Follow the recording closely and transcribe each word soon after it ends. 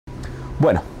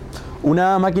Bueno,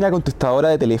 una máquina contestadora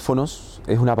de teléfonos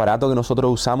es un aparato que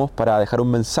nosotros usamos para dejar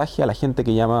un mensaje a la gente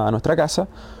que llama a nuestra casa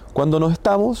cuando no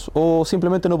estamos o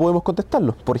simplemente no podemos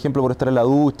contestarlo, por ejemplo por estar en la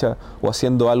ducha o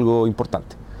haciendo algo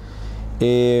importante.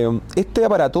 Este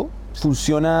aparato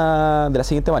funciona de la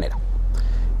siguiente manera.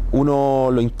 Uno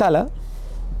lo instala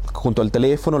junto al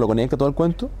teléfono, lo conecta, todo el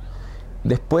cuento.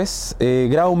 Después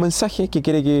graba un mensaje que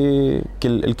quiere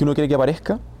el que uno quiere que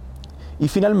aparezca. Y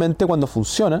finalmente, cuando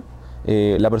funciona,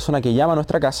 la persona que llama a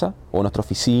nuestra casa o nuestra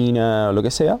oficina o lo que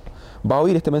sea va a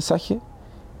oír este mensaje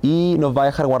y nos va a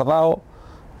dejar guardado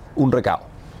un recado.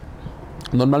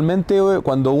 Normalmente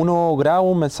cuando uno graba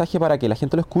un mensaje para que la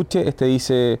gente lo escuche, este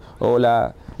dice: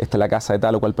 hola, esta es la casa de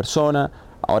tal o cual persona,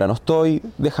 ahora no estoy,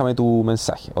 déjame tu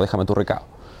mensaje o déjame tu recado.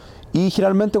 Y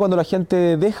generalmente cuando la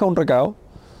gente deja un recado,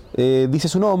 dice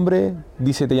su nombre,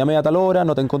 dice: te llamé a tal hora,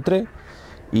 no te encontré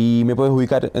y me puedes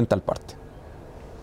ubicar en tal parte.